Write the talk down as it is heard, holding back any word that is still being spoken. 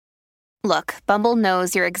Look, Bumble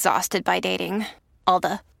knows you're exhausted by dating. All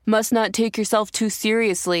the must not take yourself too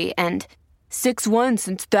seriously and 6'1"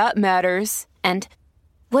 since that matters. And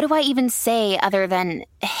what do I even say other than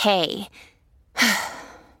hey?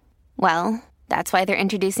 Well, that's why they're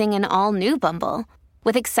introducing an all-new Bumble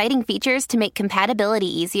with exciting features to make compatibility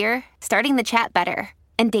easier, starting the chat better,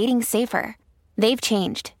 and dating safer. They've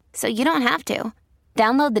changed, so you don't have to.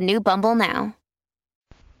 Download the new Bumble now.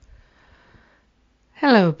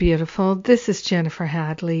 Hello, beautiful. This is Jennifer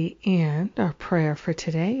Hadley, and our prayer for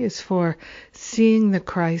today is for seeing the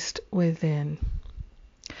Christ within.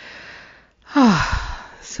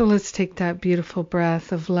 So let's take that beautiful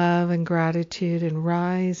breath of love and gratitude and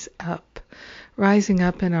rise up. Rising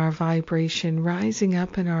up in our vibration, rising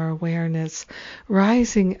up in our awareness,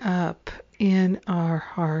 rising up in our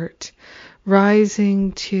heart,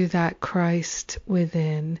 rising to that Christ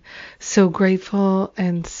within. So grateful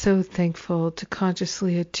and so thankful to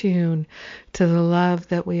consciously attune to the love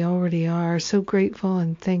that we already are. So grateful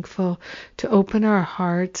and thankful to open our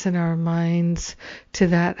hearts and our minds to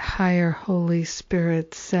that higher Holy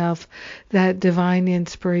Spirit self, that divine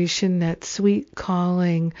inspiration, that sweet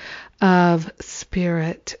calling of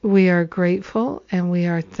Spirit. We are grateful and we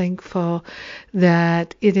are thankful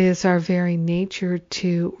that it is our very nature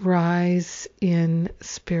to rise in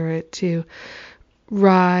Spirit, to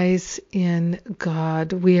rise in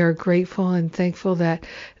God. We are grateful and thankful that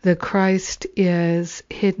the Christ is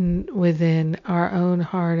hidden within our own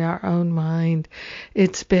heart, our own mind.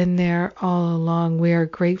 It's been there all along. We are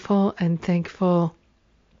grateful and thankful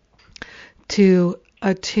to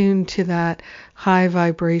attune to that high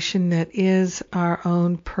vibration that is our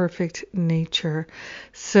own perfect nature.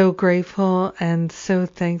 So grateful and so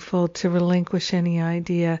thankful to relinquish any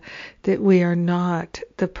idea that we are not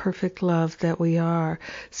the perfect love that we are.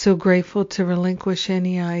 So grateful to relinquish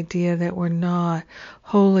any idea that we're not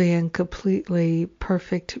wholly and completely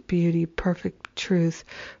perfect beauty, perfect truth,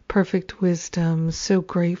 perfect wisdom. So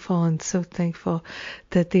grateful and so thankful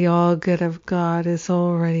that the all good of God is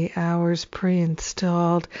already ours,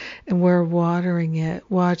 pre-installed, and we're watering it,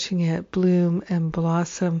 watching it bloom and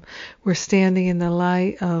blossom. We're standing in the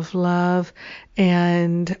light of love,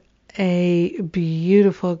 and a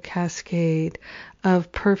beautiful cascade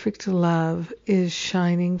of perfect love is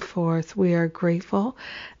shining forth. We are grateful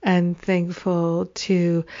and thankful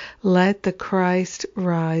to let the Christ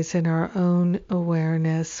rise in our own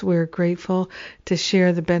awareness. We're grateful to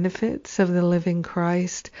share the benefits of the living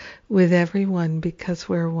Christ with everyone because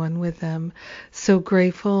we're one with them. So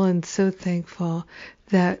grateful and so thankful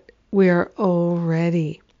that we're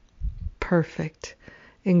already perfect.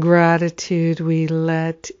 In gratitude, we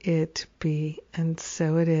let it be, and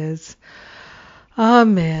so it is.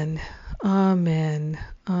 Amen. Amen.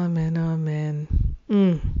 Amen. Amen.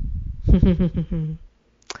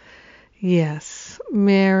 Yes.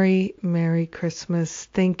 Merry Christmas.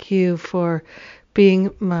 Thank you for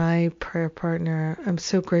being my prayer partner. I'm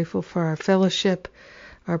so grateful for our fellowship,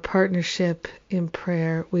 our partnership in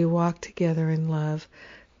prayer. We walk together in love.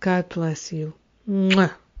 God bless you.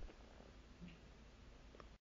 Mwah.